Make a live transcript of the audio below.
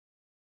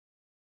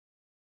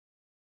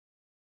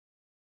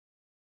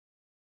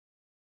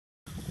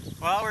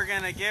Well, we're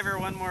going to give her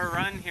one more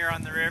run here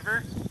on the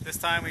river. This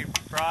time we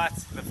brought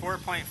the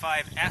 4.5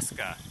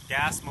 ESCA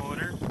gas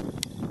motor.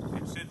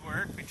 It should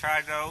work. We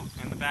tried it out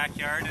in the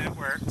backyard and it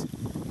worked.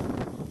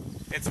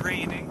 It's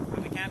raining,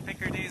 but we can't pick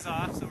our days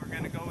off, so we're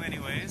going to go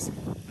anyways.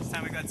 This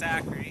time we got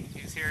Zachary.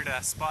 He's here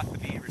to spot the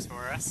beavers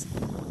for us.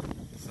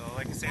 So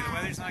like I say, the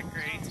weather's not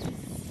great.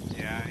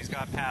 Yeah, he's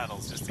got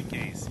paddles just in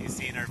case. He's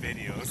seen our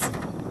videos.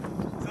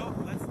 So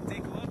let's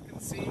take a look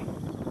and see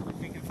if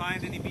we can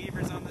find any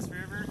beavers on this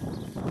river.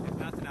 If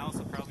nothing else,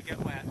 we'll probably get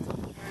wet.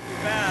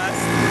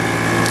 Fast.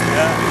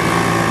 Yeah.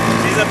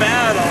 She's a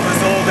battle,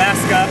 this old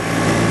ESCA.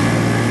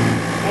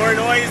 More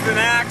noise than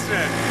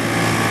action.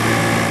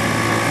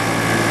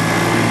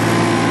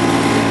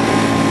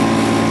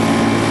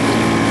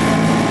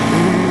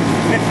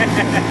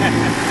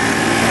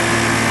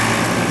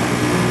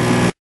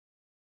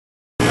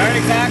 Aren't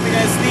exactly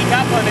going to sneak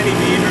up on any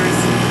beavers.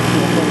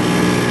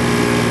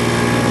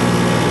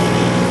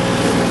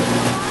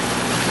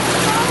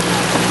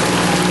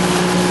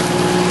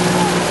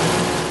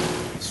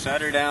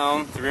 Shut her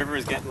down. The river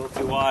is getting a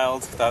little too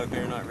wild. Thought we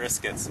better not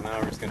risk it, so now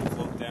we're just going to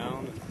float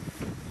down and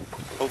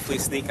hopefully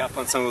sneak up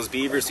on some of those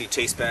beavers who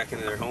chase back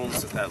into their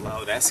homes with that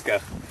loud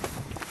ESCA.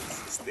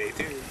 Stay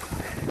tuned.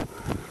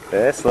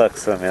 This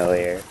looks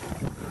familiar.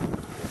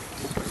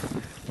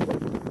 A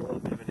little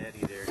bit of an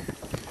eddy there.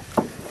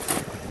 I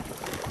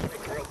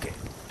think we're okay.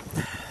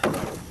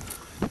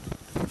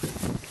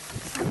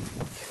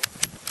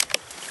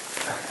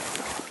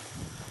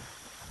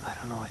 I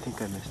don't know, I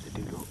think I missed a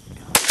doodle.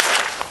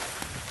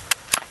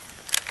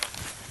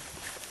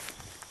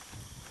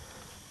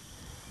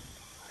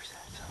 Where's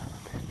that son of a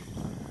bitch?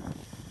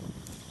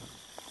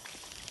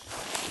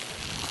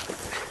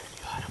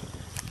 Got him.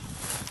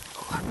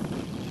 Hold on.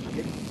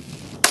 Okay.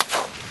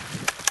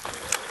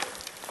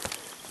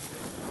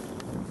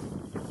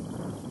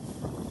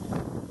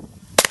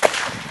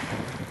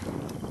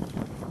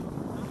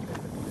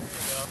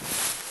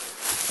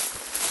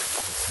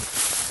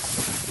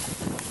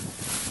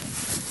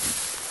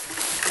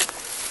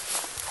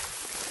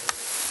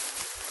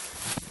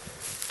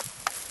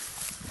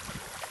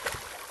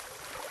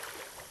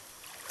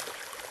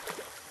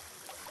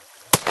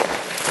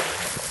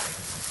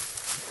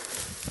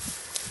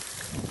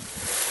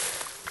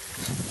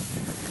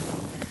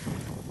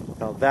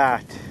 Now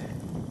that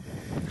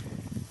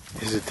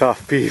is a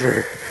tough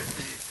beaver.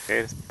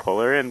 Okay, just pull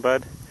her in,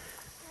 bud.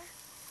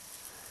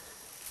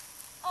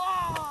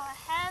 Oh,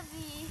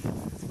 heavy.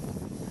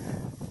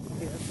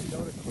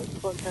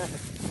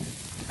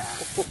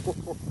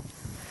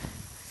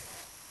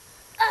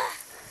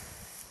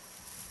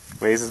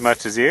 Weighs as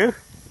much as you?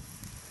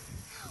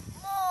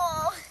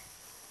 Oh.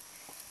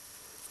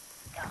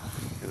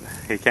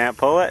 You can't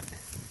pull it?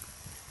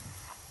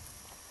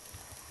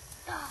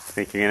 I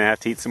think you're gonna have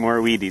to eat some more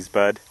Wheaties,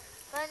 bud.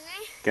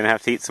 Gonna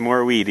have to eat some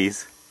more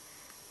Wheaties.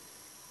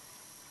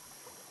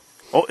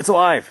 Oh, it's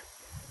alive!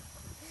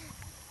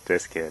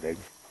 Just kidding.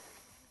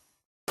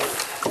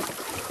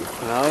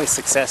 Well, we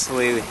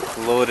successfully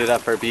loaded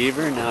up our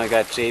beaver. Now I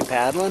got Jay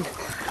paddling.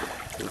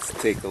 Let's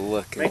take a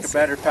look. Make a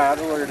better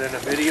paddler than a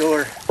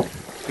videoer.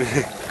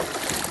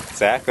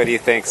 Zach, what do you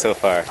think so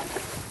far?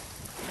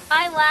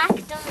 I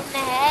whacked him in the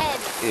head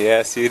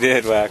Yes, you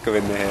did whack him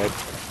in the head.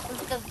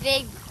 with a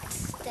big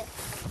stick.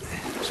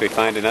 Should we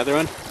find another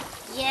one?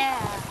 Yeah.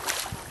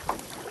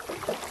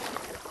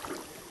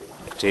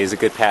 Jay's a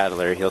good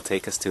paddler. He'll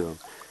take us to him.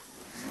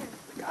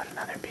 We got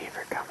another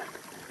beaver coming.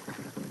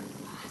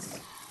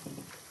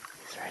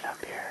 He's right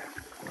up here.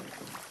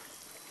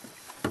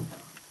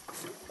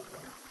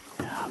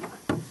 Yeah.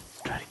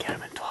 Let's try to get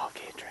him in 12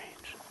 gauge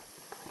range.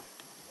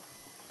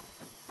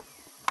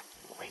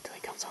 Wait till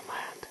he comes on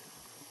land.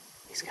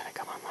 He's gonna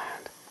come on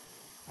land.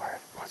 Or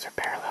once we're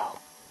parallel.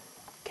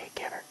 Okay,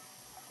 give her.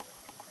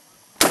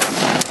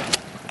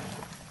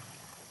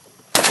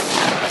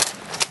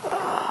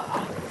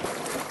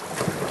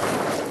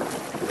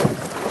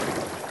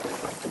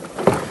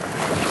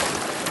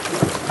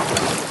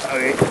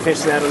 Okay,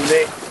 fish net on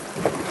day.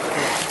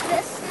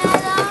 This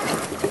net on.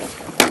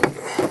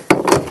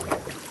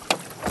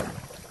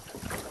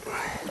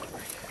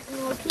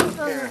 We'll keep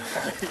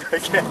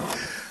him.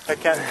 I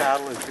can't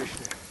paddle and fish.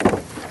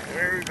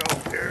 There we go,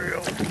 there we go.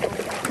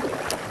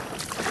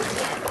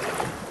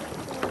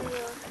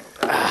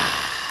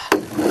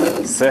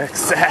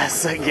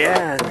 Success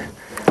again.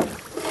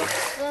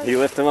 You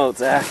lift him out,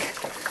 Zach.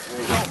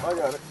 There you go, I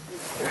got it.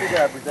 Good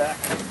job, Zach.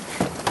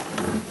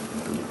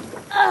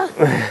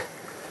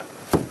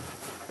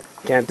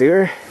 Can't do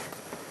her?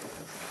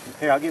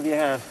 Here, I'll give you a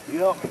hand. You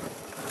know.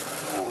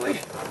 Holy.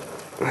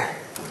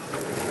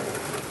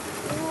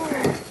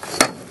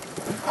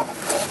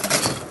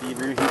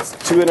 Beaver, he's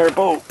chewing our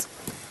boat.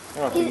 I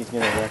don't think he's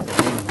gonna wreck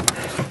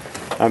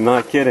it. I'm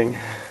not kidding.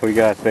 We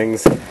got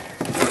things.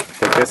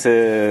 But this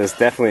is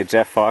definitely a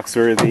Jeff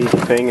Foxworthy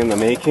thing in the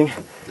making.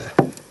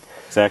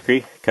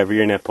 Zachary, cover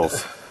your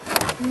nipples.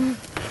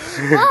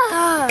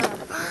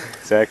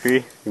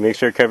 Zachary, you make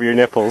sure to cover your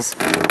nipples.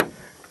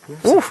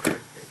 Oof.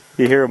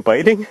 You hear him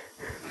biting?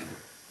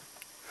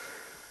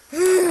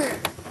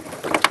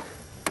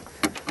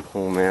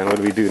 Oh man, what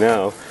do we do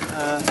now?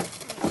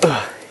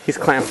 He's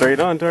clamped right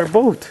onto our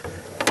boat.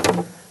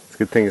 It's a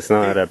good thing it's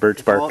not a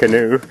birch bark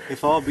canoe.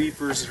 If all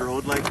beavers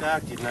rode like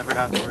that, you'd never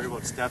have to worry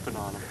about stepping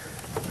on them.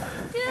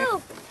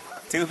 Two.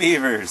 2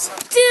 beavers.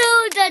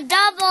 Do the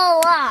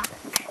double lock.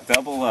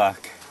 Double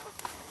luck.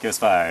 Give us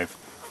 5.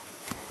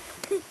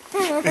 Do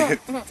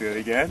it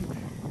again.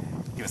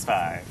 Give us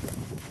 5.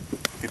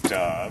 Good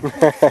job.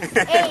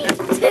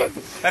 8.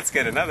 Let's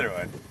get another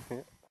one.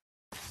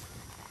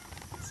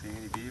 See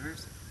any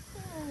beavers?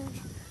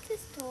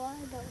 Just a lot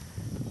though.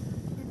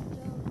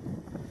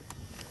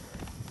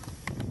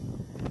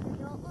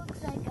 It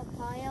looks like a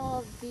pile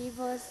of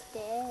beavers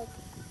dead.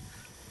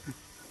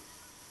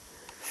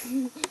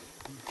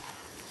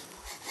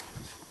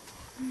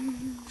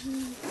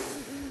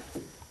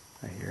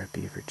 I hear a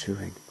beaver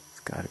chewing.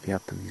 It's got to be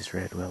up in these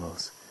red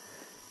willows.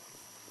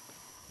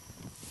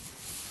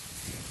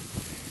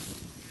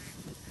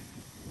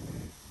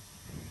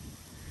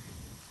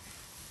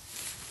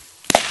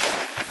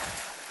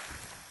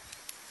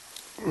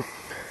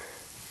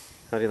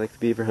 How do you like the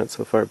beaver hunt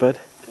so far, bud?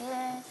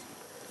 Good.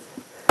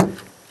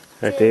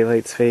 Our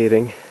daylight's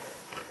fading.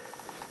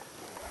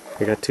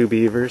 We got 2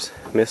 beavers,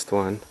 missed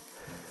one.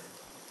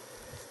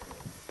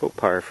 About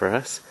par for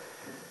us.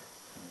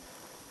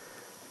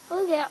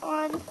 We'll get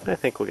one. I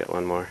think we'll get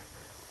one more.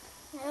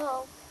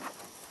 No.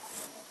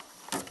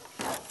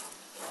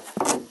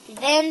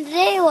 Then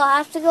today we'll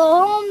have to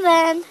go home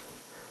then.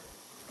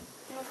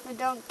 If we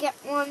don't get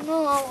one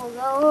more, we'll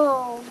go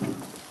home.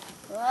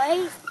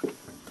 Right?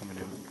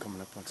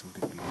 Coming up on some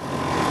good beavers.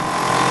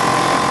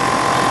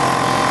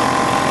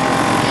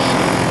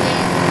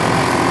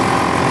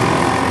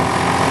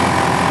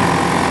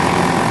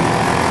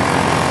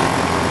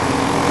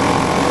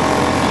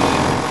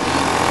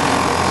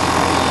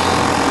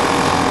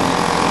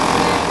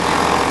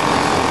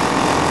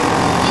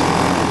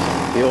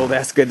 The old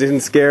Eska didn't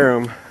scare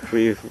him.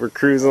 We were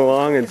cruising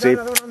along and Is that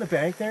another one on the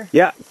bank there?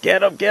 Yeah,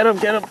 get him, get him,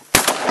 get him.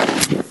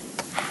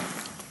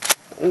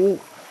 Oh.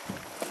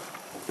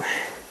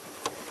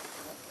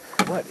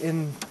 What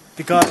in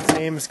the God's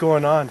name is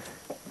going on?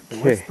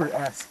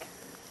 Whisper-esque.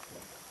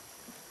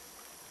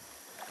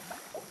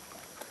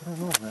 I don't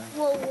know, man.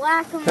 We'll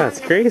whack them. That's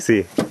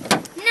crazy.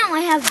 Now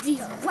I have these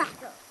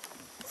whackers.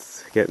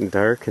 It's getting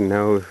dark and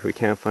now we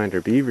can't find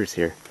our beavers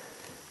here.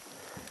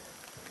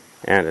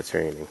 And it's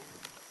raining.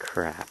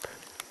 Crap.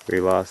 We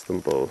lost them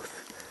both.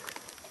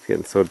 It's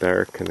getting so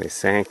dark and they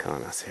sank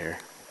on us here.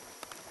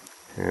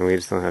 And we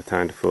just don't have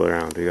time to fool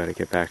around. We gotta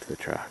get back to the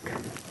truck.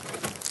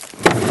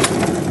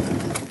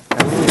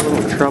 Having a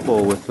little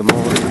trouble with the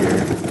motor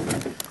here.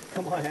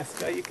 Come on,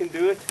 Eska, you can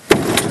do it.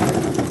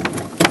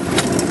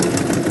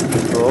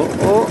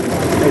 Oh,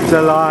 it's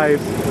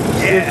alive.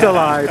 Yeah. It's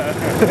alive.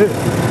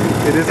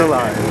 It is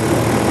alive.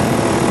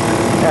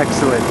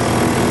 Excellent.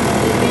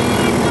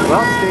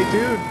 Well, stay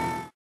tuned.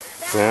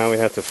 Now we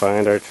have to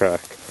find our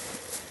truck.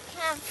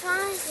 Can't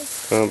find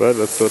it. Come on, bud,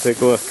 let's go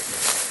take a look. This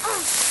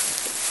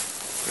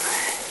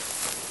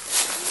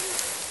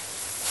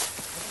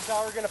is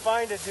how we're gonna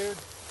find it, dude.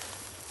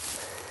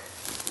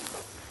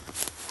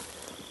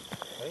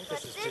 I think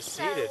this is just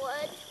seated.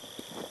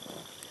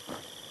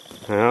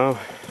 Now,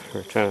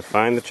 we're trying to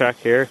find the truck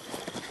here.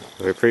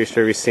 We're pretty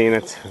sure we've seen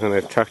it when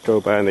the truck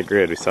drove by on the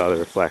grid. We saw the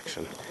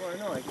reflection. Oh, I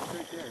know, it's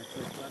right there.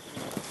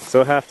 It's like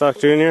So, Half Doc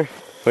Jr.,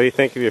 what do you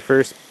think of your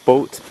first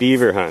boat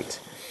beaver hunt?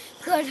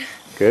 Good.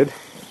 Good?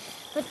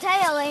 But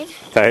tiring.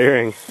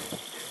 Tiring?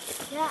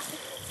 Yeah.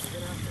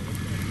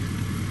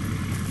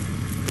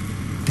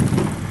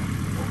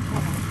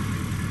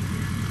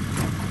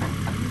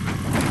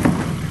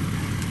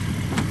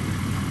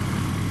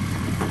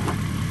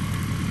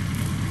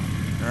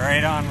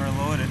 Right on, we're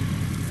loaded.